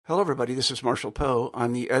Hello, everybody. This is Marshall Poe.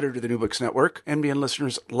 I'm the editor of the New Books Network. NBN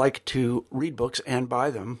listeners like to read books and buy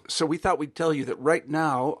them. So we thought we'd tell you that right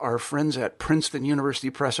now, our friends at Princeton University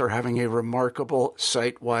Press are having a remarkable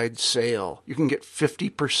site-wide sale. You can get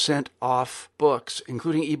 50% off books,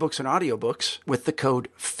 including ebooks and audiobooks, with the code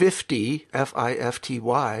 50,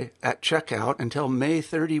 F-I-F-T-Y, at checkout until May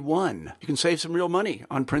 31. You can save some real money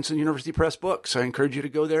on Princeton University Press books. I encourage you to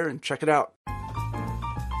go there and check it out.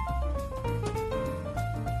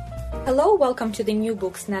 Hello, welcome to the New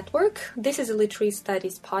Books Network. This is a literary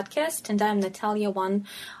studies podcast, and I'm Natalia, one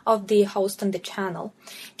of the hosts on the channel.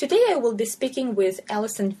 Today I will be speaking with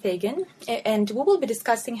Allison Fagan, and we will be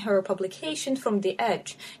discussing her publication From the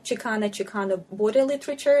Edge, Chicano Border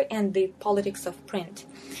Literature and the Politics of Print.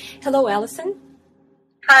 Hello, Allison.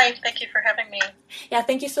 Hi, thank you for having me. Yeah,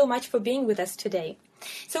 thank you so much for being with us today.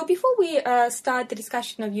 So before we start the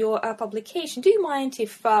discussion of your publication, do you mind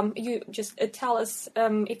if you just tell us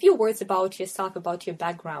a few words about yourself, about your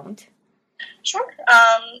background? Sure.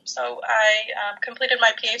 So I completed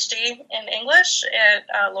my PhD in English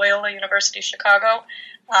at Loyola University Chicago,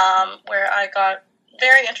 where I got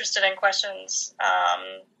very interested in questions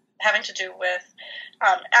having to do with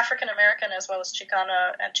African American as well as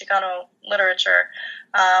Chicano literature,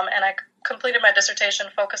 and I completed my dissertation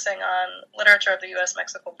focusing on literature of the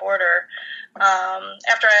U.S.-Mexico border.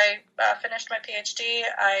 After I finished my PhD,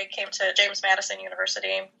 I came to James Madison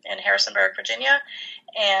University in Harrisonburg, Virginia,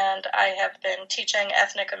 and I have been teaching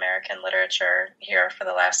ethnic American literature here for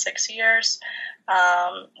the last 6 years,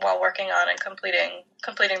 while working on and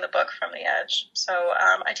completing the book From the Edge. So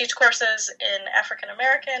I teach courses in African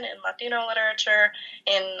American, in Latino literature,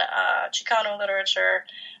 in Chicano literature,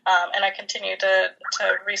 and I continue to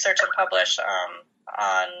research and publish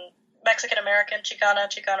on Mexican American,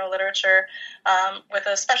 Chicano literature, with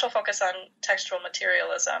a special focus on textual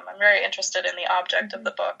materialism. I'm very interested in the object of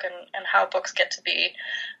the book and how books get to be,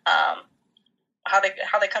 how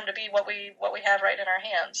they come to be what we have right in our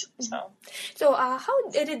hands. So how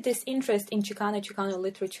did this interest in Chicano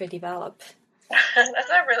literature develop? That's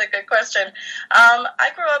a really good question. I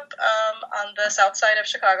grew up on the south side of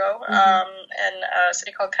Chicago, in a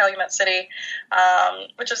city called Calumet City,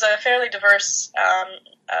 which is a fairly diverse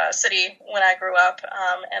city when I grew up.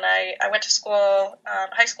 And I went to school,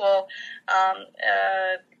 high school,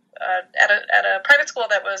 at a private school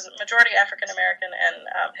that was majority African American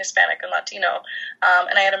and Hispanic and Latino,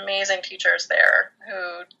 and I had amazing teachers there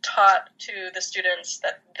who taught to the students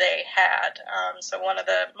that they had. So one of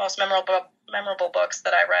the most memorable books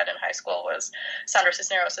that I read in high school was Sandra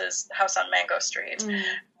Cisneros' House on Mango Street,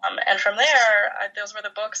 and from there, those were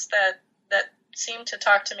the books that seemed to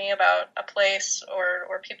talk to me about a place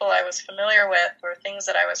or people I was familiar with or things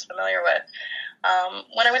that I was familiar with.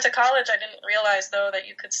 When I went to college, I didn't realize, though, that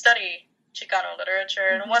you could study Chicano literature,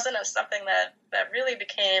 and it wasn't something that really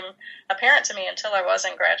became apparent to me until I was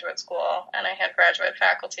in graduate school, and I had graduate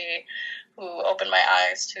faculty who opened my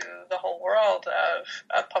eyes to the whole world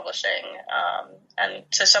of publishing, and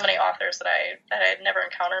to so many authors that I had never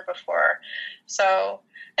encountered before. So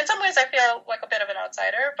in some ways I feel like a bit of an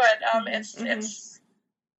outsider, but it's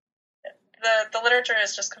the literature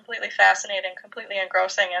is just completely fascinating, completely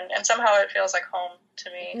engrossing, and somehow it feels like home to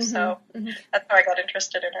me. So that's how I got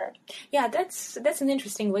interested in it. Yeah, that's an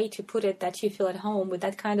interesting way to put it, that you feel at home with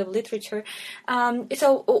that kind of literature.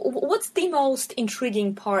 So what's the most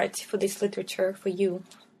intriguing part for this literature for you?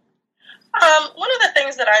 One of the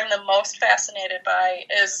things that I'm the most fascinated by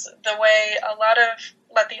is the way a lot of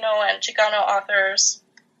Latino and Chicano authors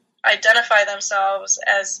identify themselves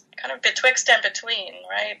as kind of betwixt and between,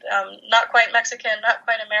 right? Not quite Mexican, not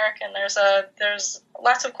quite American. There's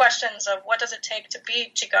lots of questions of what does it take to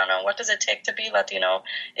be Chicano? What does it take to be Latino?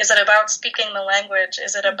 Is it about speaking the language?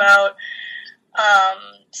 Is it about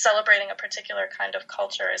celebrating a particular kind of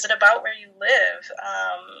culture? Is it about where you live?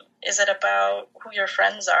 Is it about who your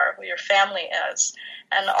friends are, who your family is?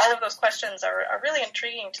 And all of those questions are really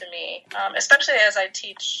intriguing to me, especially as I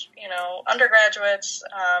teach, undergraduates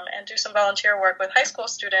and do some volunteer work with high school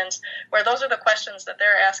students, where those are the questions that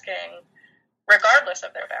they're asking regardless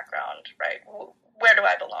of their background, right? Where do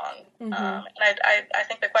I belong? And I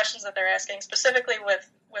think the questions that they're asking, specifically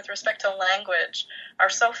with respect to language, are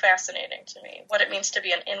so fascinating to me. What it means to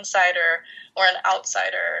be an insider or an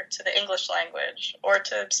outsider to the English language or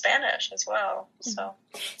to Spanish as well.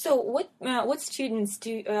 So what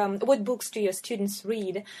books do your students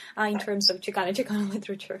read in terms of Chicano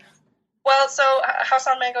literature? Well, so House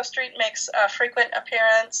on Mango Street makes a frequent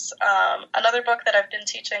appearance. Another book that I've been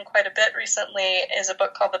teaching quite a bit recently is a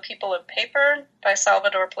book called The People of Paper by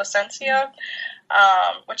Salvador Plasencia,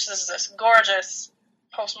 which is this gorgeous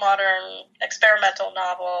postmodern experimental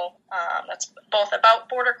novel that's both about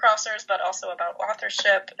border crossers but also about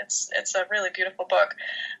authorship. It's a really beautiful book.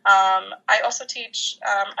 I also teach,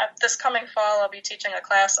 this coming fall, I'll be teaching a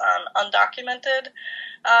class on undocumented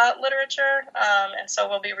literature, and so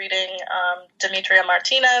we'll be reading Demetria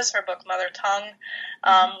Martinez, her book Mother Tongue,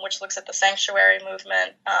 which looks at the sanctuary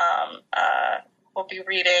movement. We'll be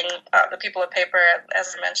reading The People of Paper,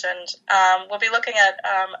 as I mentioned. We'll be looking at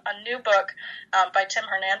a new book by Tim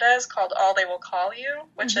Hernandez called All They Will Call You,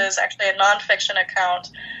 which is actually a nonfiction account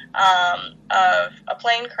of a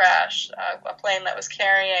plane crash, a plane that was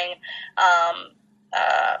carrying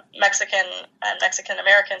Mexican and Mexican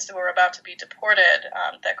Americans who were about to be deported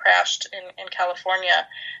that crashed in California.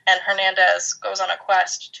 And Hernandez goes on a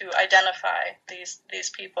quest to identify these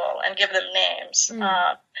people and give them names.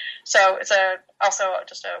 So it's also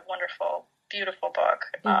just a wonderful, beautiful book.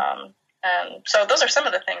 And so those are some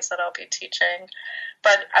of the things that I'll be teaching.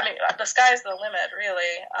 But, I mean, the sky's the limit,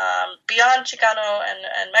 really. Beyond Chicano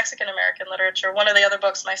and Mexican-American literature, one of the other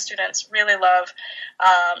books my students really love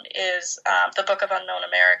is The Book of Unknown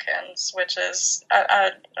Americans, which is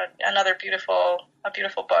another beautiful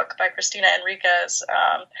book by Cristina Enriquez.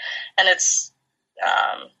 And it's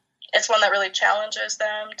one that really challenges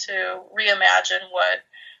them to reimagine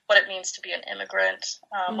what it means to be an immigrant,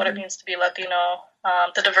 what it means to be Latino,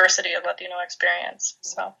 the diversity of Latino experience.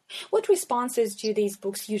 So, what responses do these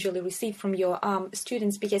books usually receive from your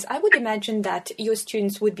students? Because I would imagine that your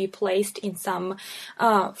students would be placed in some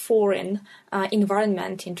foreign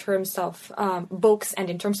environment in terms of books and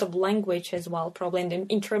in terms of language as well, probably,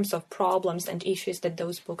 and in terms of problems and issues that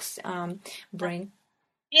those books bring.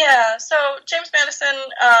 Yeah, so James Madison,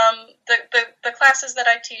 the classes that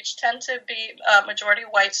I teach tend to be majority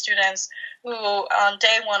white students who on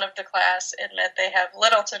day one of the class admit they have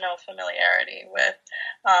little to no familiarity with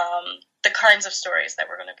the kinds of stories that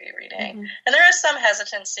we're going to be reading. And there is some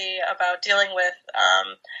hesitancy about dealing with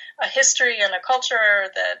a history and a culture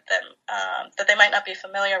that they might not be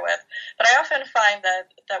familiar with. But I often find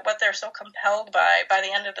that what they're so compelled by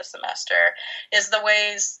the end of the semester is the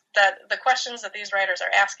ways that the questions that these writers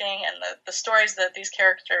are asking and the stories that these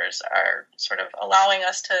characters are sort of allowing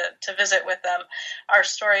us to visit with them are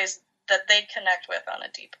stories that they connect with on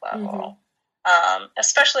a deep level.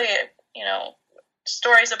 Especially,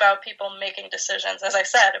 stories about people making decisions, as I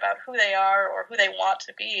said, about who they are or who they want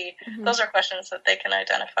to be. Those are questions that they can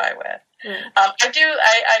identify with.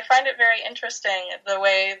 I find it very interesting the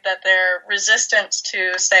way that their resistance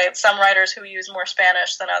to, say, some writers who use more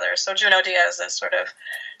Spanish than others. So Junot Diaz is sort of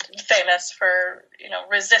famous for,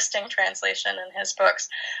 resisting translation in his books.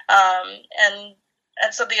 And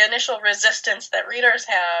so the initial resistance that readers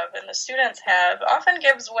have and the students have often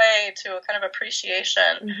gives way to a kind of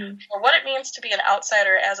appreciation for what it means to be an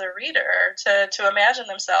outsider as a reader, to imagine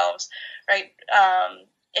themselves, right?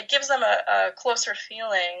 It gives them a closer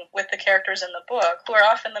feeling with the characters in the book, who are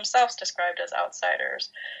often themselves described as outsiders.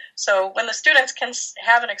 So when the students can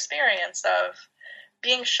have an experience of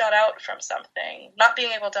being shut out from something, not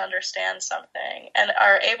being able to understand something, and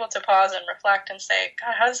are able to pause and reflect and say,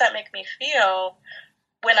 God, how does that make me feel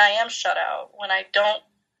when I am shut out, when I don't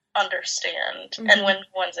understand, and when no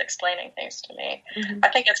one's explaining things to me? I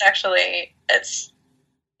think it's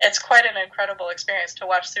quite an incredible experience to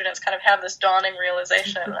watch students kind of have this dawning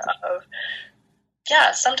realization of,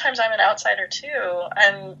 yeah, sometimes I'm an outsider too.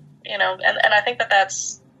 And, and I think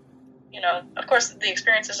that's, of course the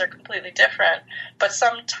experiences are completely different, but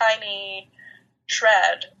some tiny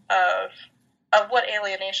shred of what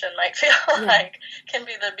alienation might feel like can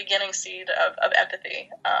be the beginning seed of empathy.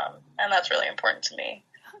 And that's really important to me.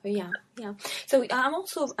 Yeah. So I'm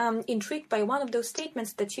also intrigued by one of those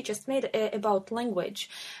statements that you just made about language,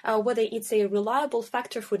 whether it's a reliable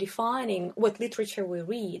factor for defining what literature we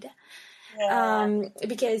read.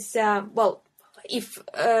 Because, if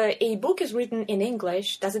a book is written in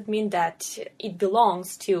English, does it mean that it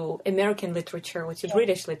belongs to American literature or to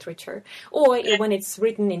British literature? Or when it's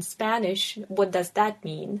written in Spanish, what does that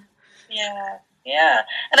mean? Yeah.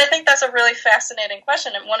 And I think that's a really fascinating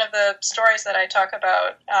question. And one of the stories that I talk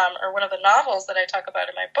about, or one of the novels that I talk about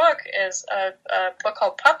in my book, is a book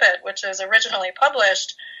called Puppet, which is originally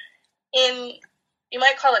published in, you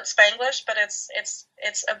might call it Spanglish, but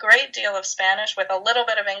it's a great deal of Spanish with a little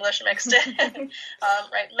bit of English mixed in,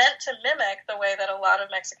 right? Meant to mimic the way that a lot of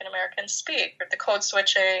Mexican Americans speak, or the code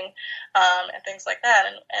switching, and things like that.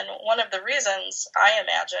 And one of the reasons I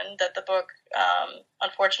imagine that the book,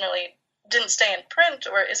 unfortunately, didn't stay in print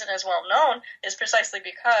or isn't as well known is precisely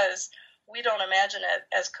because we don't imagine it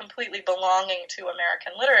as completely belonging to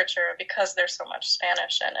American literature because there's so much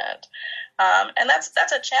Spanish in it. And that's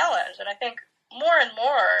a challenge. And I think more and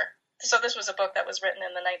more, so this was a book that was written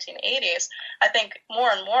in the 1980s, I think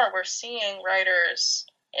more and more we're seeing writers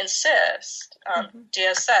insist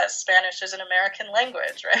Diaz says Spanish is an American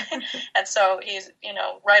language, right? And so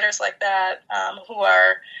writers like that who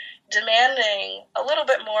are demanding a little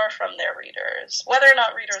bit more from their readers. Whether or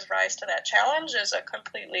not readers rise to that challenge is a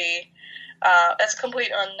complete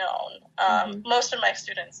unknown. Most of my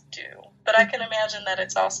students do, but I can imagine that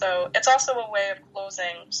it's also a way of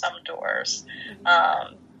closing some doors.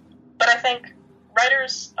 But I think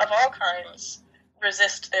writers of all kinds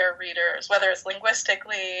resist their readers, whether it's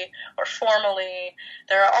linguistically or formally.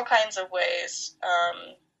 There are all kinds of ways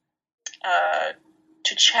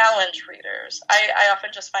to challenge readers. I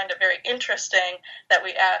often just find it very interesting that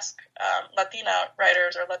we ask Latina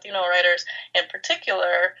writers or Latino writers in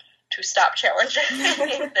particular to stop challenging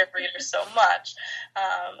their readers so much.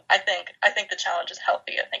 I think the challenge is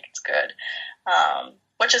healthy. I think it's good.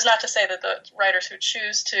 Which is not to say that the writers who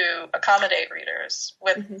choose to accommodate readers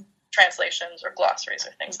with translations or glossaries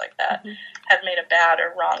or things like that have made a bad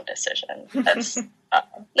or wrong decision. That's it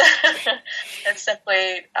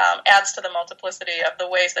simply adds to the multiplicity of the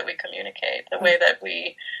ways that we communicate, the way that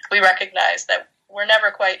we recognize that we're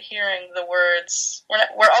never quite hearing the words.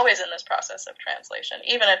 We're always in this process of translation,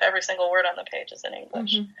 even if every single word on the page is in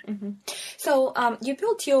English. So you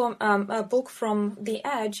built your book From the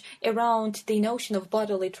Edge around the notion of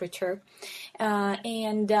border literature, but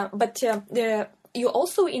you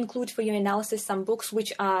also include for your analysis some books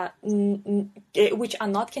which are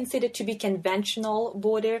not considered to be conventional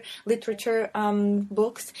border literature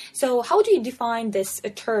books. So how do you define this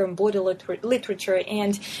term, border literature?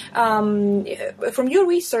 And from your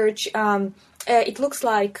research, it looks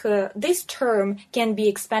like this term can be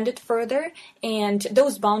expanded further, and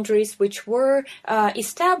those boundaries which were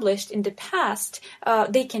established in the past,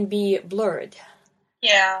 they can be blurred.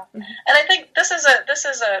 Yeah, and I think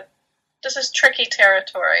this is tricky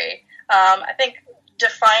territory. I think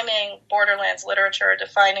defining borderlands literature,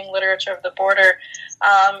 defining literature of the border,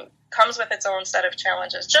 comes with its own set of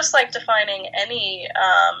challenges, just like defining any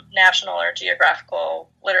national or geographical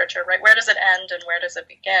literature, right? Where does it end and where does it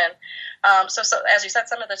begin? So as you said,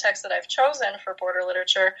 some of the texts that I've chosen for border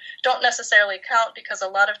literature don't necessarily count because a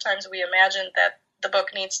lot of times we imagine that the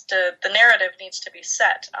narrative needs to be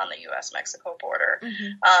set on the U.S.-Mexico border.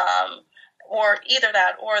 Or either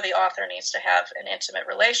that or the author needs to have an intimate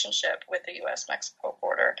relationship with the U.S.-Mexico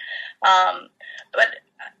border. But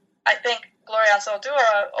I think Gloria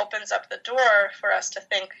Anzaldúa opens up the door for us to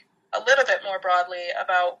think a little bit more broadly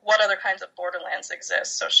about what other kinds of borderlands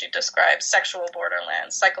exist. So she describes sexual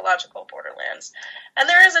borderlands, psychological borderlands. And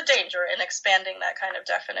there is a danger in expanding that kind of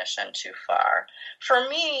definition too far. For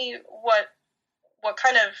me, what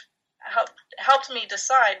kind of helped me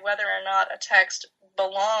decide whether or not a text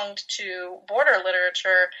belonged to border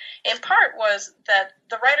literature, in part, was that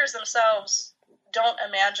the writers themselves don't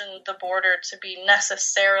imagine the border to be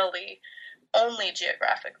necessarily only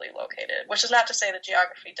geographically located, which is not to say that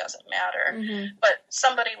geography doesn't matter. But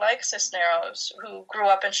somebody like Cisneros, who grew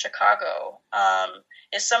up in Chicago,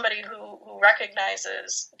 is somebody who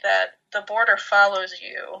recognizes that the border follows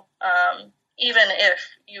you, even if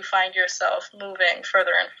you find yourself moving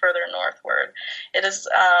further and further northward.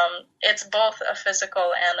 It's both a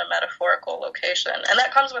physical and a metaphorical location, and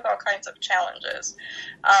that comes with all kinds of challenges.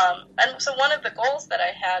 And so one of the goals that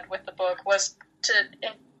I had with the book was to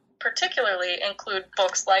particularly include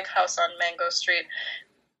books like House on Mango Street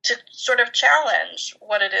to sort of challenge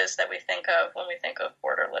what it is that we think of when we think of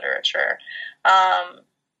border literature.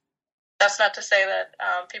 That's not to say that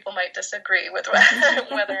people might disagree with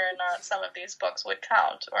whether or not some of these books would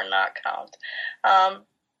count or not count.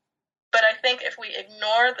 But I think if we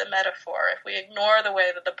ignore the metaphor, if we ignore the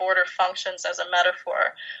way that the border functions as a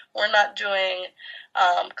metaphor, we're not doing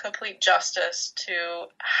complete justice to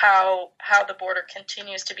how the border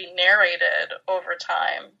continues to be narrated over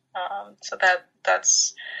time. So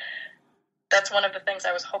that's one of the things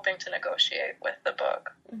I was hoping to negotiate with the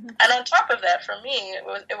book. And on top of that, for me,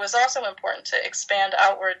 it was also important to expand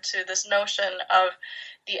outward to this notion of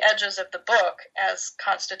the edges of the book as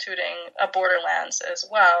constituting a borderlands as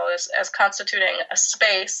well, as constituting a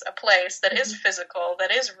space, a place that is physical,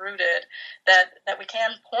 that is rooted, that we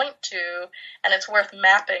can point to, and it's worth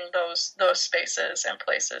mapping those spaces and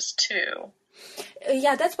places too.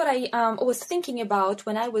 Yeah, that's what I was thinking about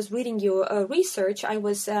when I was reading your research. I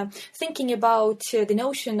was thinking about the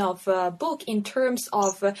notion of book in terms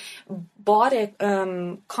of body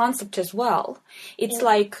concept as well. It's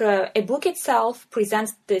like a book itself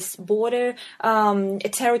presents this border, a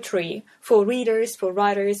territory for readers, for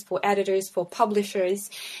writers, for editors, for publishers.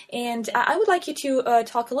 And I would like you to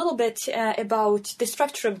talk a little bit about the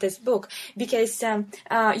structure of this book, because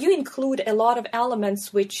you include a lot of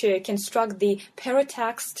elements which construct the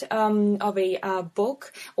paratext of a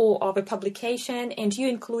book or of a publication, and you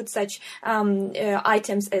include such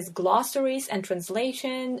items as glossaries and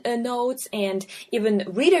translation notes and even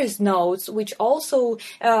readers' notes, which also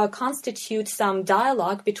constitute some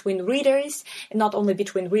dialogue between readers, not only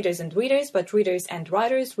between readers and readers, but readers and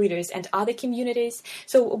writers, readers and other communities.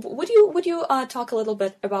 So would you talk a little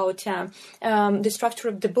bit about the structure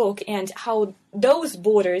of the book and how those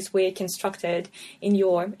borders were constructed in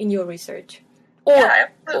your research? Yeah,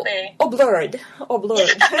 absolutely. Or blurred.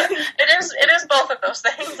 It is both of those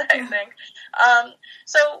things, I think.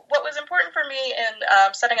 So what was important for me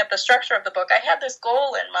in setting up the structure of the book, I had this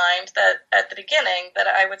goal in mind that at the beginning that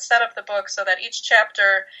I would set up the book so that each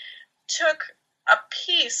chapter took a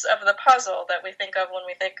piece of the puzzle that we think of when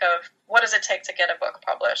we think of what does it take to get a book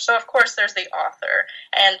published. So, of course, there's the author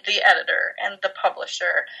and the editor and the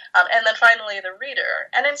publisher, and then finally the reader.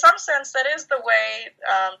 And in some sense, that is the way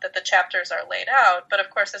that the chapters are laid out. But, of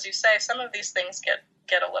course, as you say, some of these things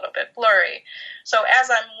get a little bit blurry. So as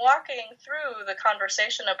I'm walking through the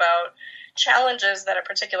conversation about challenges that a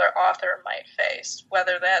particular author might face,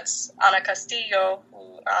 whether that's Ana Castillo,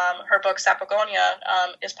 who her book Sapagonia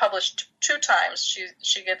is published 2 times.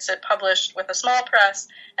 She gets it published with a small press,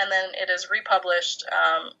 and then it is republished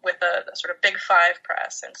with a sort of big 5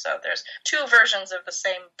 press. And so there's 2 versions of the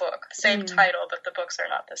same book, the same title, but the books are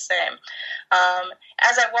not the same.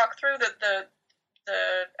 As I walk through the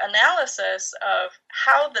analysis of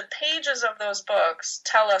how the pages of those books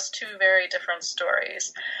tell us 2 very different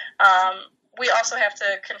stories. We also have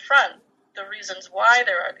to confront the reasons why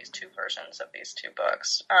there are these 2 versions of these 2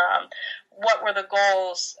 books. What were the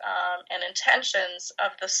goals and intentions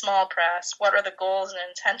of the small press? What are the goals and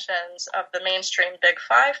intentions of the mainstream Big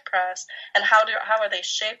 5 press? And how are they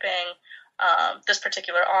shaping this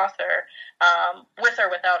particular author with or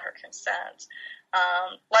without her consent?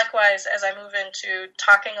 Likewise, as I move into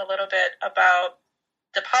talking a little bit about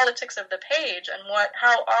the politics of the page and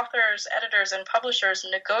how authors, editors, and publishers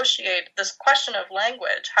negotiate this question of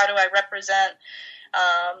language. How do I represent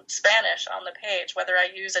Spanish on the page, whether I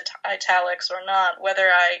use italics or not, whether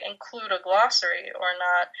I include a glossary or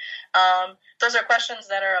not? Those are questions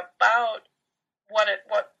that are about what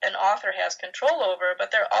an author has control over,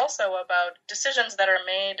 but they're also about decisions that are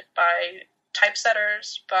made by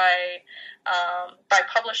typesetters, by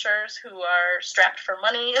publishers who are strapped for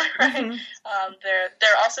money, right? Mm-hmm.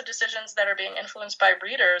 There are also decisions that are being influenced by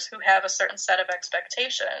readers who have a certain set of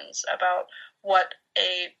expectations about what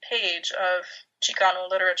a page of Chicano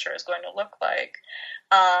literature is going to look like.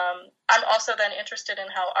 I'm also then interested in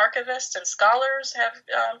how archivists and scholars have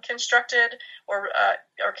constructed or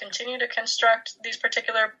continue to construct these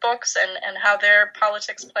particular books and how their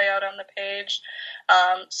politics play out on the page,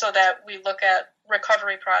 so that we look at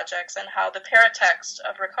recovery projects and how the paratext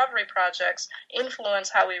of recovery projects influence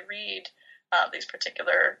how we read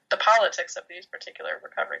the politics of these particular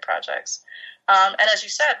recovery projects. And as you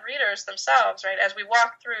said, readers themselves, right, as we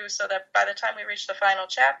walk through, so that by the time we reach the final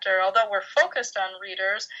chapter, although we're focused on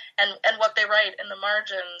readers and what they write in the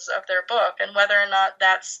margins of their book and whether or not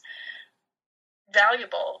that's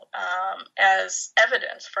valuable as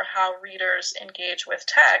evidence for how readers engage with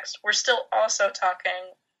text, we're still also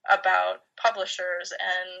talking about publishers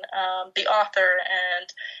and the author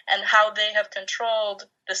and how they have controlled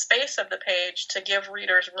the space of the page to give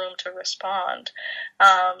readers room to respond.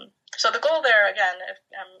 So the goal there, again,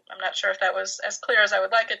 I'm not sure if that was as clear as I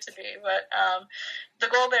would like it to be, but the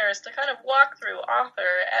goal there is to kind of walk through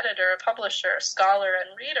author, editor, publisher, scholar,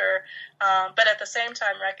 and reader, but at the same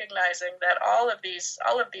time recognizing that all of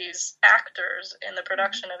these actors in the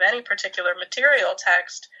production of any particular material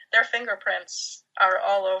text, their fingerprints are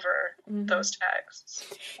all over those texts.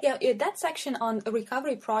 Yeah, that section on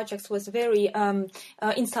recovery projects was very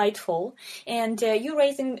insightful. And you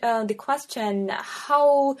raising the question,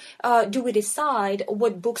 how do we decide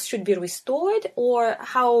what books should be restored or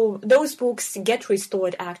how those books get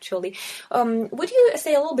restored, actually? Would you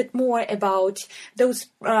say a little bit more about those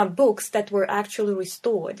books that were actually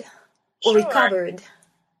restored or recovered?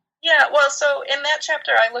 Yeah, well, so in that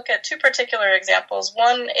chapter, I look at 2 particular examples.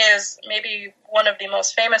 One is maybe one of the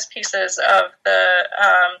most famous pieces of the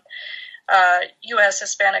U.S.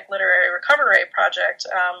 Hispanic literary Recovery Project,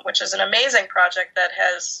 which is an amazing project that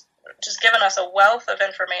has just given us a wealth of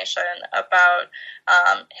information about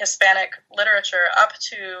Hispanic literature up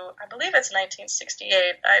to, I believe it's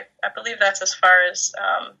 1968. I believe that's as far as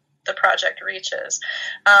the project reaches.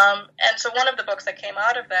 And so one of the books that came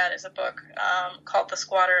out of that is a book called The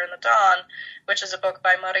Squatter and the Dawn, which is a book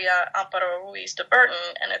by Maria Amparo Ruiz de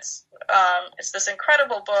Burton, and it's this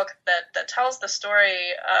incredible book that tells the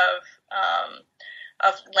story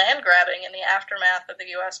of land grabbing in the aftermath of the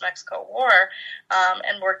U.S.-Mexico War,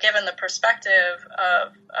 and we're given the perspective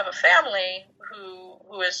of a family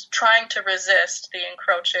who is trying to resist the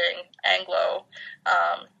encroaching Anglo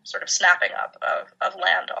sort of snapping up of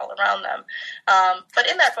land all around them. But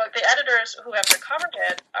in that book, the editors who have recovered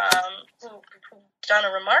it, who've done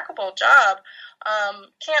a remarkable job,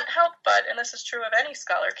 can't help but, and this is true of any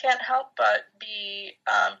scholar, can't help but be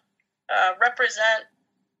represent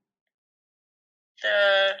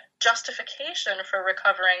the justification for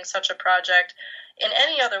recovering such a project in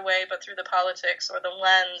any other way but through the politics or the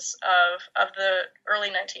lens of the early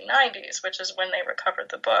 1990s, which is when they recovered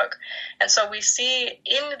the book. And so we see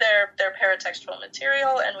in their paratextual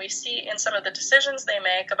material, and we see in some of the decisions they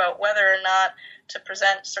make about whether or not to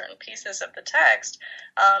present certain pieces of the text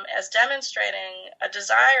as demonstrating a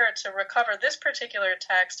desire to recover this particular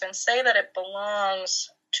text and say that it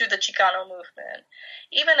belongs to the Chicano movement,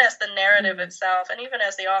 even as the narrative itself and even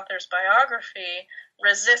as the author's biography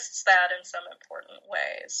resists that in some important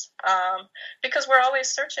ways. Because we're always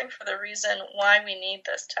searching for the reason why we need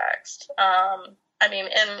this text. I mean,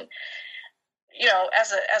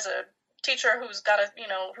 as a teacher who's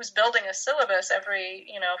who's building a syllabus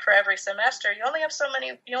for every semester, you only have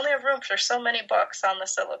room for so many books on the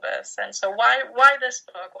syllabus. And so why this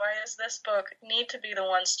book? Why does this book need to be the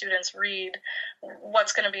one students read?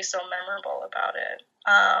 What's going to be so memorable about it?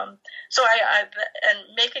 So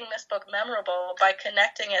and making this book memorable by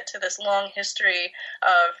connecting it to this long history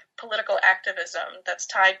of political activism that's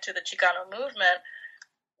tied to the Chicano movement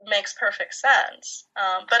makes perfect sense.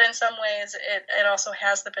 But in some ways, it also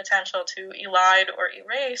has the potential to elide or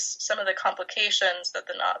erase some of the complications that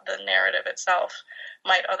the narrative itself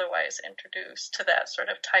might otherwise introduce to that sort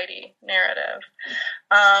of tidy narrative.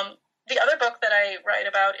 The other book that I write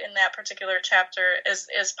about in that particular chapter is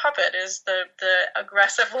Puppet, is the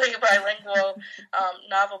aggressively bilingual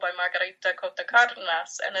novel by Margarita Cota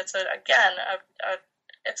Cardenas, and it's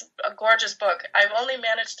it's a gorgeous book. I've only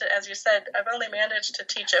managed to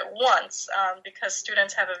teach it once because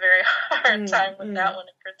students have a very hard time with that one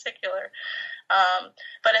in particular.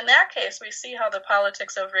 But in that case, we see how the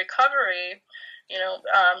politics of recovery,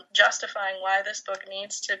 justifying why this book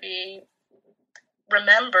needs to be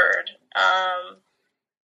remembered,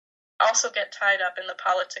 also get tied up in the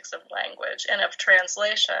politics of language and of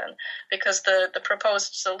translation, because the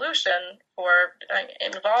proposed solution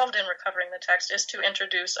involved in recovering the text is to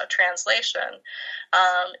introduce a translation.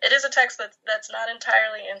 It is a text that's not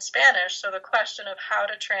entirely in Spanish, so the question of how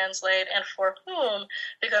to translate and for whom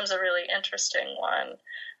becomes a really interesting one.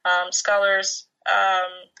 Scholars,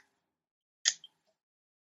 I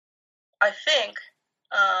think,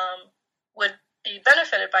 would be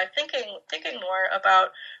benefited by thinking more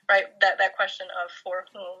about that question of for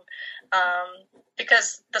whom,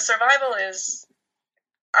 because the survival is.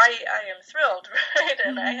 I am thrilled, right?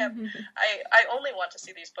 And I only want to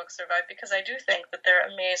see these books survive because I do think that they're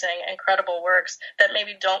amazing, incredible works that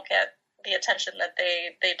maybe don't get the attention that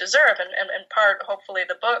they deserve, and in part, hopefully,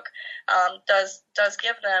 the book does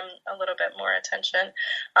give them a little bit more attention.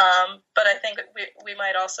 But I think we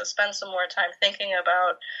might also spend some more time thinking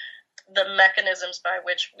about the mechanisms by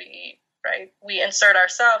which we insert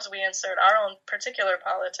ourselves, we insert our own particular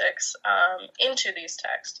politics into these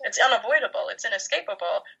texts. It's unavoidable, it's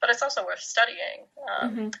inescapable, but it's also worth studying.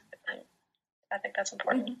 And I think that's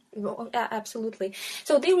important. Absolutely.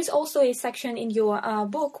 So there is also a section in your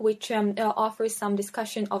book which offers some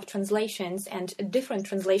discussion of translations and different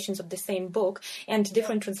translations of the same book and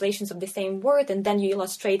different translations of the same word, and then you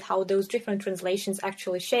illustrate how those different translations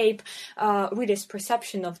actually shape readers'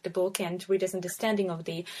 perception of the book and readers' understanding of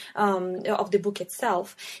the book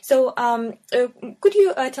itself. So could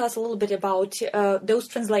you tell us a little bit about those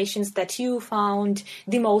translations that you found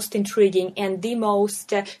the most intriguing and the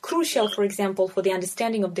most crucial, for example, for the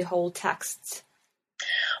understanding of the whole texts?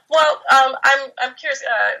 Well, I'm curious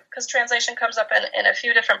because translation comes up in a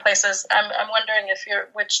few different places. I'm wondering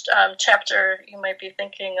which chapter you might be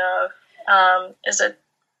thinking of. Is it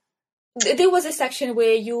There was a section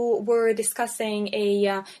where you were discussing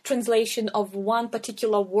a translation of one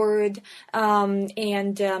particular word,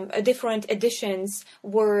 and different editions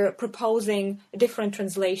were proposing different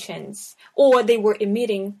translations, or they were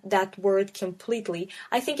omitting that word completely.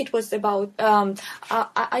 I think it was about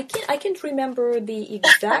I can't remember the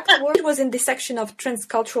exact word. It was in the section of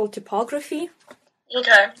transcultural typography.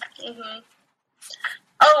 Okay. Mm-hmm.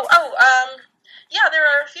 Yeah, there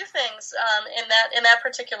are a few things in that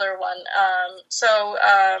particular one.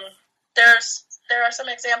 There are some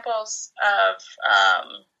examples of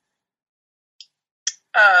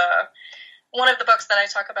one of the books that I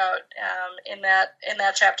talk about in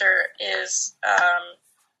that chapter is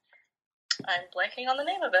I'm blanking on the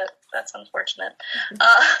name of it. That's unfortunate.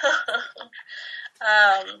 I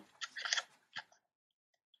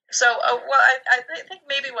think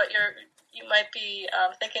maybe what you might be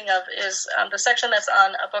thinking of is the section that's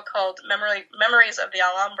on a book called Memories of the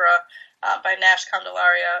Alhambra by Nash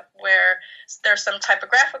Candelaria, where there's some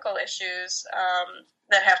typographical issues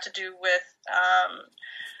that have to do with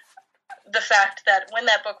the fact that when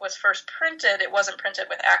that book was first printed, it wasn't printed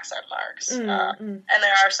with accent marks. And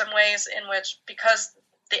there are some ways in which, because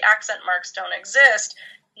the accent marks don't exist,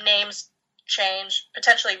 names change,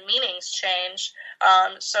 potentially meanings change,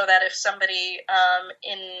 so that if somebody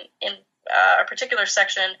in a particular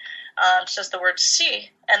section says the word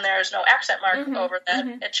 "si" and there's no accent mark over that,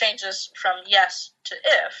 it changes from yes to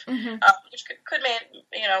if, which could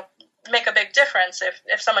make a big difference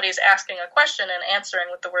if somebody's asking a question and answering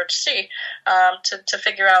with the word "si" to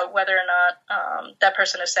figure out whether or not that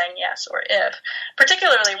person is saying yes or if.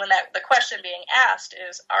 Particularly when the question being asked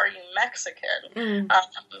is, "Are you Mexican?"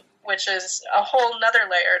 Which is a whole nother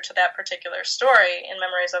layer to that particular story in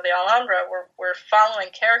Memories of the Alhambra. We're following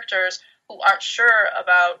characters who aren't sure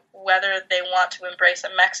about whether they want to embrace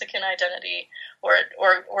a Mexican identity or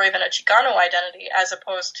even a Chicano identity as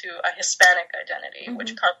opposed to a Hispanic identity,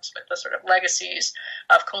 which comes with the sort of legacies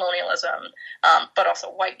of colonialism, but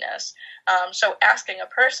also whiteness. So asking a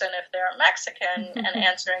person if they're Mexican and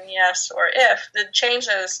answering yes or if, it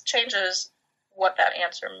changes what that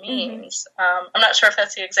answer means. I'm not sure if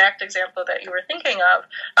that's the exact example that you were thinking of,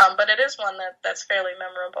 but it is one that's fairly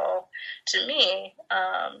memorable to me.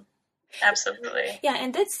 Absolutely. Yeah,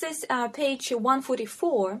 and that's this page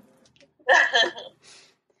 144.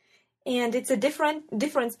 And it's a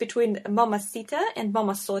difference between mamacita and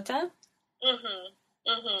mamasota.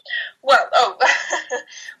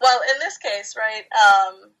 Well, in this case, right?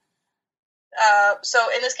 So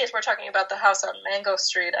in this case, we're talking about the house on Mango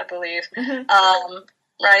Street, I believe.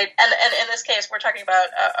 Right, and in this case, we're talking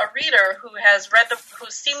about a reader who has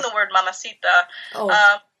who's seen the word mamacita,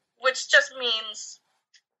 which just means,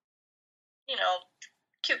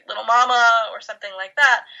 cute little mama or something like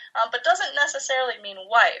that, but doesn't necessarily mean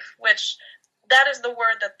wife, which that is the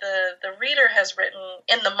word that the reader has written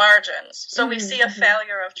in the margins. So we see a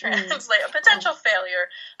failure of a potential failure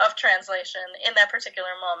of translation in that particular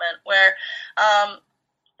moment where,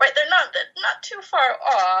 right, they're not too far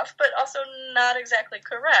off, but also not exactly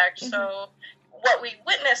correct. So what we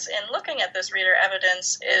witness in looking at this reader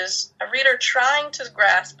evidence is a reader trying to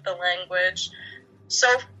grasp the language, so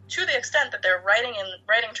to the extent that they're writing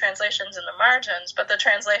translations in the margins, but the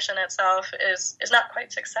translation itself is not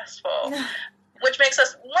quite successful, which makes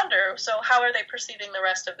us wonder, so how are they perceiving the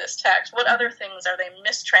rest of this text? What other things are they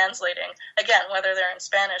mistranslating? Again, whether they're in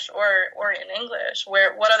Spanish or in English,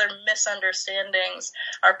 what other misunderstandings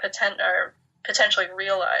are potentially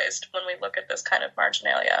realized when we look at this kind of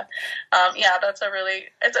marginalia.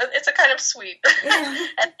 That's it's a kind of sweet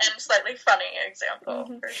and slightly funny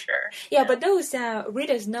example for sure. Yeah, but those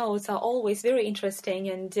reader's notes are always very interesting,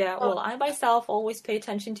 and I myself always pay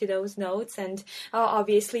attention to those notes, and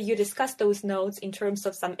obviously you discuss those notes in terms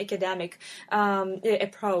of some academic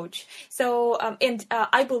approach. So,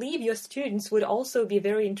 I believe your students would also be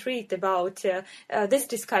very intrigued about this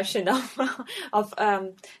discussion of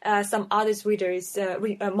some others readers'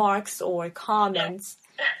 remarks or comments.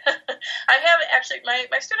 I have actually,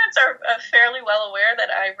 my students are fairly well aware that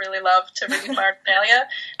I really love to read marginalia,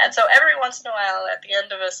 and so every once in a while at the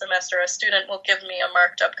end of a semester a student will give me a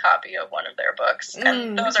marked up copy of one of their books,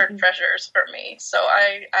 and those are treasures for me, so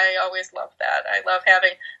I always love that.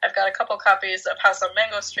 I've got a couple copies of House on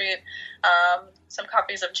Mango Street, some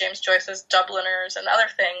copies of James Joyce's Dubliners and other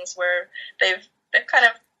things where they've kind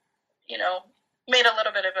of, made a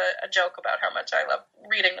little bit of a joke about how much I love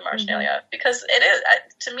reading the marginalia, because it is,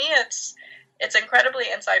 to me, It's incredibly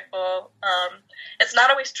insightful. It's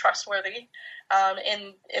not always trustworthy.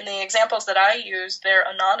 In the examples that I use, they're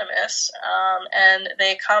anonymous, and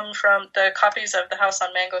they come from the copies of The House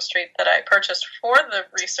on Mango Street that I purchased for the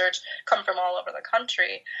research come from all over the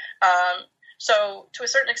country. So to a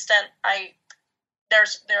certain extent, there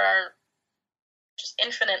are just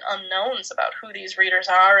infinite unknowns about who these readers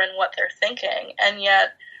are and what they're thinking, and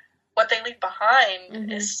yet what they leave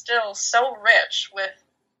behind is still so rich with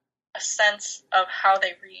a sense of how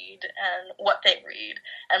they read and what they read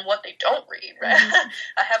and what they don't read, right?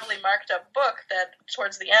 A heavily marked up book that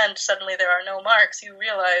towards the end, suddenly there are no marks, you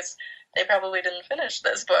realize they probably didn't finish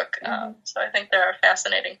this book. So I think there are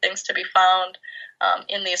fascinating things to be found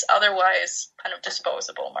in these otherwise kind of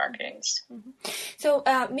disposable markings. So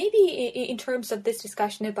maybe in terms of this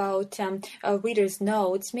discussion about readers'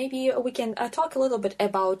 notes, maybe we can talk a little bit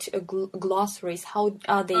about glossaries. How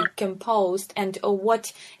are they composed, and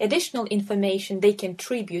what additional information they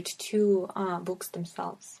contribute to books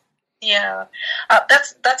themselves? Yeah,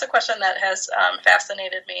 that's a question that has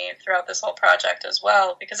fascinated me throughout this whole project as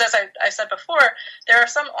well, because as I said before, there are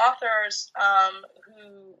some authors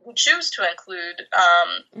who choose to include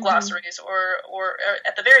glossaries or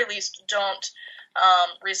at the very least don't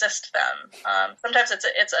resist them. Sometimes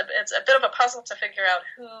it's a bit of a puzzle to figure out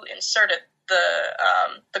who inserted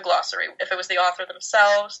the glossary, if it was the author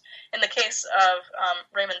themselves. In the case of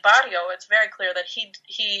Raymond Barrio, it's very clear that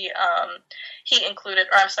he included,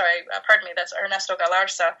 or I'm sorry, pardon me, that's Ernesto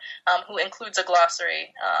Galarza, who includes a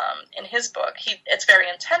glossary in his book. It's very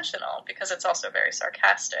intentional because it's also very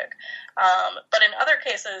sarcastic. But in other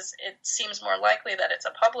cases, it seems more likely that it's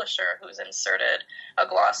a publisher who's inserted a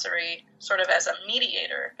glossary sort of as a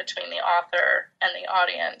mediator between the author and the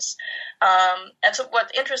audience. And so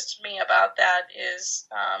what interests me about that is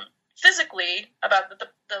physically about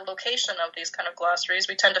the location of these kind of glossaries.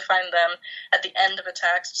 We tend to find them at the end of a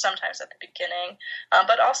text, sometimes at the beginning,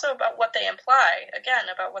 but also about what they imply, again,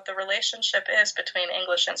 about what the relationship is between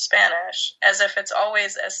English and Spanish, as if it's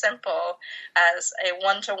always as simple as a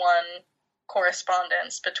one-to-one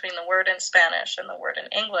correspondence between the word in Spanish and the word in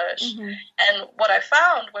English. And what I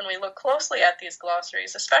found when we look closely at these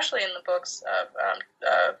glossaries, especially in the books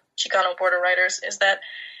of Chicano border writers, is that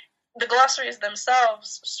the glossaries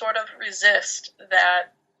themselves sort of resist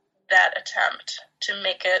that attempt to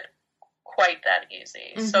make it quite that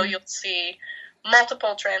easy. So you'll see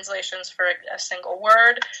multiple translations for a single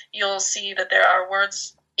word. You'll see that there are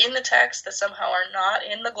words in the text that somehow are not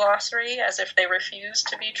in the glossary, as if they refuse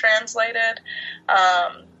to be translated.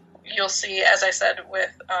 You'll see, as I said,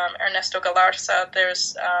 with Ernesto Galarza,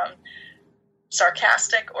 there's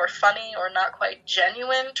sarcastic or funny or not quite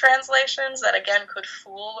genuine translations that, again, could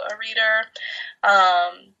fool a reader.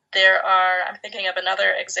 I'm thinking of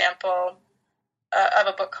another example of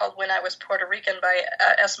a book called When I Was Puerto Rican by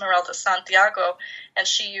Esmeralda Santiago, and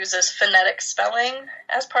she uses phonetic spelling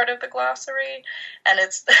as part of the glossary, and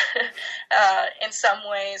it's in some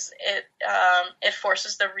ways it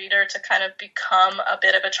forces the reader to kind of become a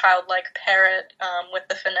bit of a childlike parrot with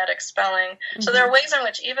the phonetic spelling. So there are ways in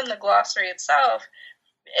which even the glossary itself,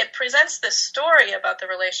 it presents this story about the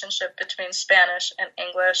relationship between Spanish and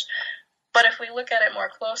English. But if we look at it more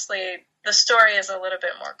closely, the story is a little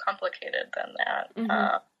bit more complicated than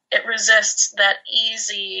that. It resists that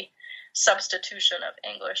easy substitution of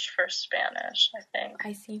English for Spanish, I think.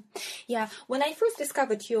 I see. Yeah. When I first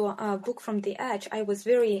discovered your book From the Edge, I was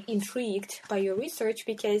very intrigued by your research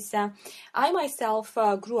because I myself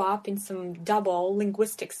grew up in some double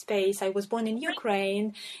linguistic space. I was born in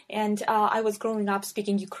Ukraine, and I was growing up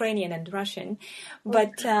speaking Ukrainian and Russian.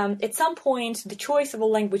 But at some point, the choice of a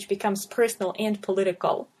language becomes personal and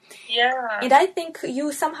political. Yeah. And I think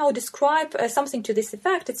you somehow describe something to this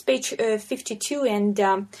effect. It's page 52, and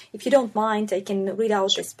if you don't mind, I can read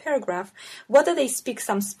out this paragraph. Whether they speak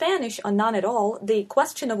some Spanish or none at all, the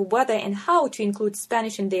question of whether and how to include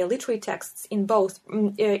Spanish in their literary texts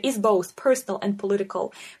is both personal and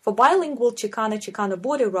political. For bilingual Chicano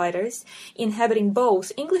border writers, inhabiting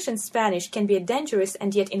both English and Spanish can be a dangerous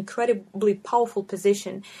and yet incredibly powerful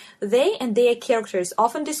position. They and their characters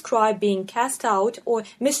often describe being cast out or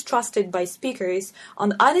mistrusted by speakers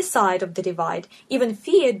on either side of the divide, even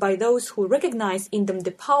feared by those who recognize in them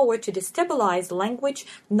the power to destabilize language,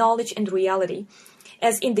 knowledge, and reality.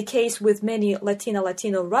 as in the case with many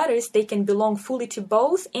Latino writers, they can belong fully to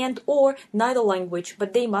both and or neither language,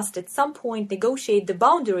 but they must at some point negotiate the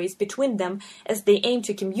boundaries between them as they aim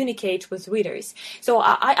to communicate with readers. So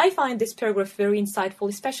I find this paragraph very insightful,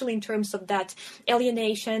 especially in terms of that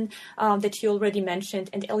alienation that you already mentioned,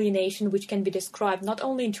 and alienation which can be described not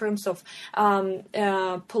only in terms of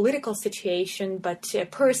political situation, but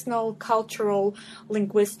personal, cultural,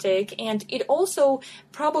 linguistic, and it also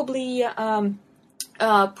probably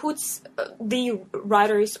puts the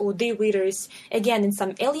writers or the readers again in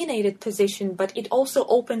some alienated position, but it also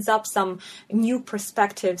opens up some new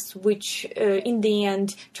perspectives which in the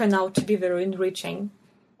end turn out to be very enriching.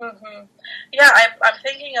 Mm-hmm. Yeah, I'm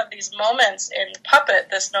thinking of these moments in Puppet,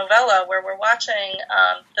 this novella, where we're watching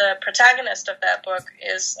the protagonist of that book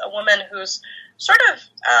is a woman who's sort of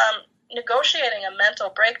negotiating a mental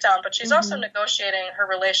breakdown, but she's also negotiating her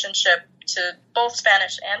relationship to both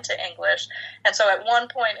Spanish and to English. And so at one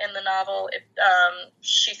point in the novel,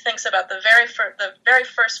 she thinks about the very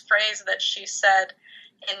first phrase that she said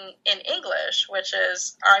in English, which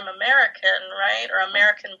is "I'm American," right, or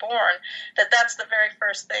 "American born." That's the very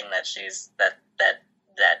first thing that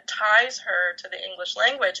that ties her to the English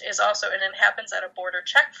language is also, and it happens at a border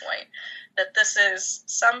checkpoint, that this is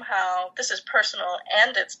personal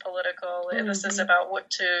and it's political. This is about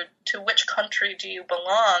to which country do you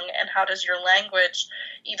belong, and how does your language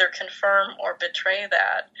either confirm or betray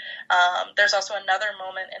that. There's also another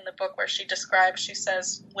moment in the book where she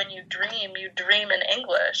says, when you dream in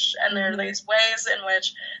English, and there are these ways in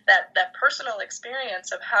which that personal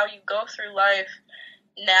experience of how you go through life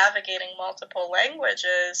navigating multiple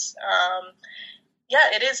languages,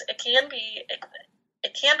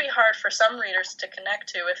 it can be hard for some readers to connect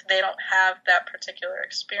to if they don't have that particular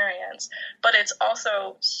experience. But it's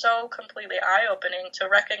also so completely eye-opening to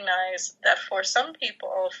recognize that for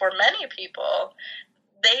many people,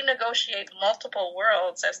 they negotiate multiple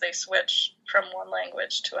worlds as they switch from one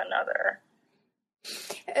language to another.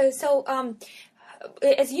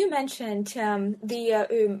 As you mentioned,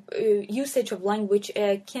 the usage of language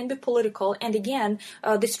can be political, and again,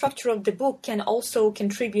 the structure of the book can also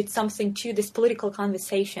contribute something to this political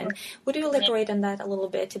conversation. Would you elaborate on that a little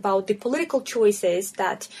bit, about the political choices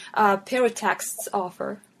that paratexts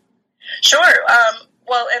offer? Sure.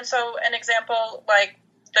 And so an example, like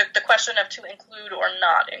the question of to include or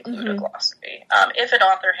not include a glossary. If an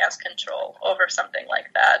author has control over something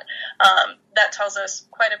like that, that tells us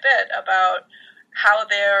quite a bit about how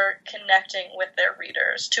they're connecting with their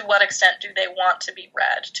readers. To what extent do they want to be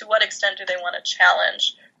read? To what extent do they want to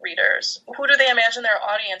challenge readers? Who do they imagine their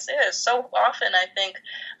audience is? So often, I think,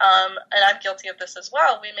 and I'm guilty of this as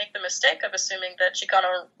well, we make the mistake of assuming that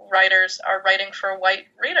Chicano writers are writing for white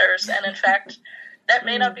readers, and in fact, that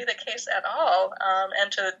may not be the case at all,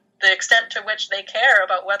 and to the extent to which they care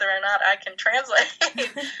about whether or not I can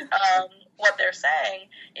translate what they're saying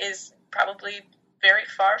is probably very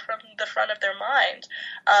far from the front of their mind.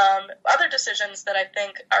 Other decisions that I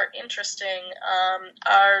think are interesting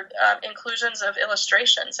are inclusions of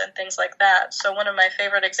illustrations and things like that. So one of my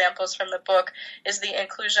favorite examples from the book is the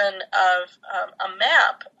inclusion of a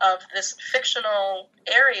map of this fictional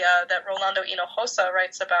area that Rolando Hinojosa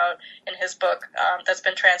writes about in his book that's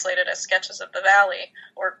been translated as Sketches of the Valley,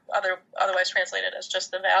 or otherwise translated as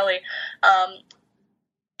just the Valley.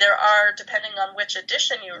 There are, depending on which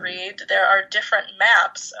edition you read, there are different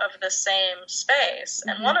maps of the same space.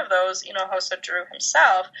 And one of those Hinojosa drew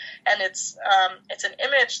himself, and it's an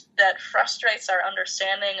image that frustrates our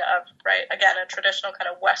understanding of, right, again, a traditional kind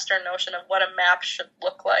of Western notion of what a map should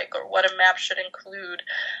look like or what a map should include.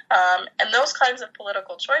 And those kinds of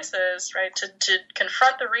political choices, right, to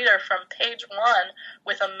confront the reader from page one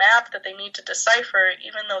with a map that they need to decipher,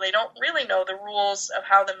 even though they don't really know the rules of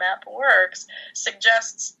how the map works,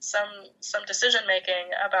 suggests some decision making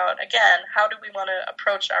about, again, how do we want to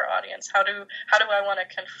approach our audience? How do I want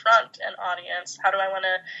to confront an audience? How do I want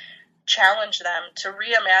to challenge them to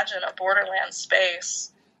reimagine a borderland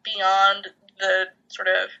space beyond the sort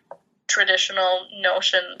of traditional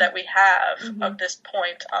notion that we have of this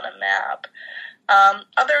point on a map?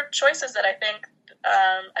 Other choices that I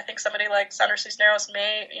think somebody like Sandra Cisneros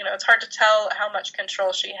may, it's hard to tell how much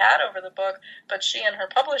control she had over the book, but she and her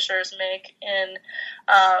publishers make in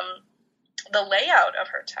the layout of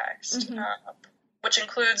her text, which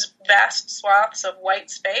includes vast swaths of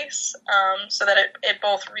white space, so that it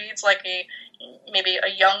both reads like maybe a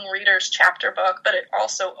young reader's chapter book, but it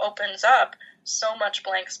also opens up so much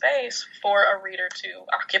blank space for a reader to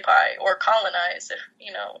occupy or colonize,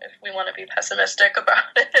 if we want to be pessimistic about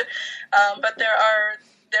it. But there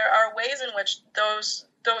are ways in which those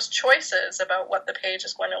those choices about what the page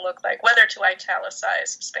is going to look like, whether to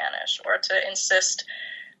italicize Spanish or to insist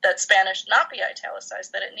that Spanish not be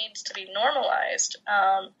italicized, that it needs to be normalized.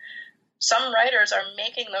 Some writers are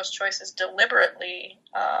making those choices deliberately,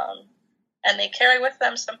 and they carry with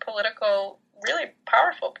them some really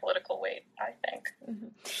powerful political weight, I think. Mm-hmm.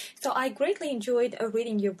 So I greatly enjoyed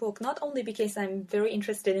reading your book, not only because I'm very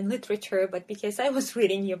interested in literature, but because I was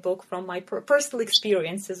reading your book from my personal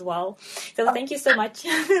experience as well. So thank you so much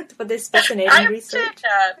for this fascinating research.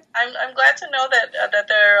 I'm glad to know that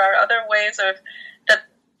there are other ways of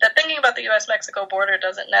that thinking about the U.S.-Mexico border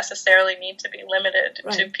doesn't necessarily need to be limited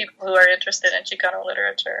to people who are interested in Chicano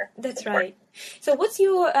literature. That's right. So what's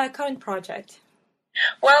your current project?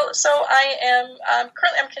 Well, so I am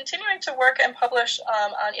currently continuing to work and publish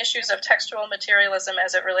on issues of textual materialism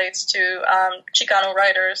as it relates to Chicano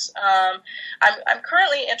writers. I'm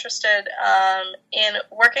currently interested in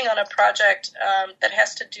working on a project that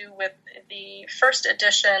has to do with the first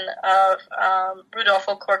edition of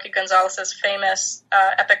Rudolfo Corky Gonzalez's famous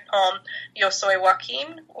epic poem Yo Soy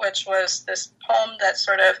Joaquin, which was this poem that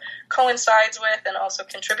sort of coincides with and also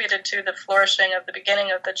contributed to the flourishing of the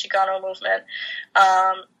beginning of the Chicano movement.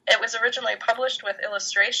 It was originally published with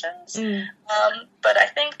illustrations, but I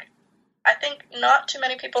think not too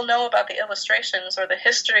many people know about the illustrations or the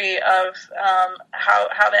history of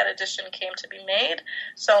how that edition came to be made.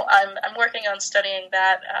 So I'm working on studying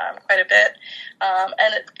that quite a bit.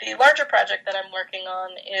 And the larger project that I'm working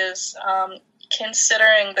on is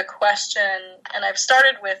considering the question, and I've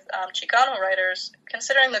started with Chicano writers,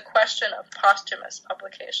 considering the question of posthumous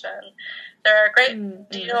publication. There are a great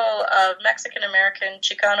deal of Mexican-American,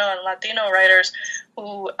 Chicano, and Latino writers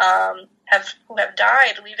who have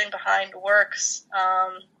died leaving behind works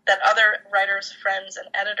that other writers, friends, and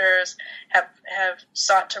editors have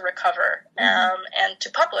sought to recover and to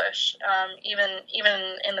publish, even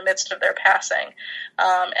in the midst of their passing.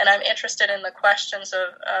 And I'm interested in the questions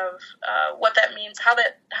of what that means, how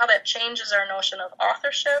that changes our notion of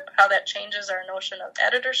authorship, how that changes our notion of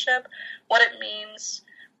editorship, what it means.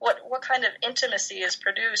 What kind of intimacy is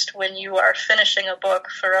produced when you are finishing a book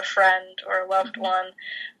for a friend or a loved one,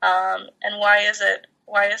 and why is it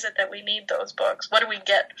that we need those books? What do we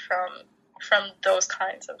get from those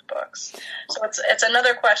kinds of books? So it's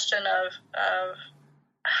another question of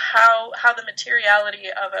how the materiality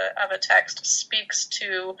of a text speaks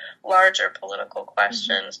to larger political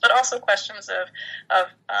questions, but also questions of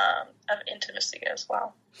intimacy as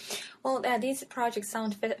well. Well, these projects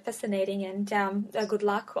sound fascinating, and good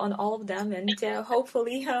luck on all of them. And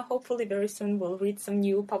hopefully, very soon we'll read some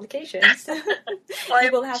new publications. We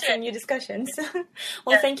will have some new discussions.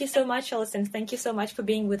 Well, thank you so much, Alison. Thank you so much for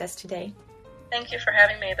being with us today. Thank you for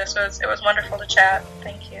having me. It was wonderful to chat.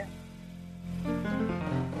 Thank you.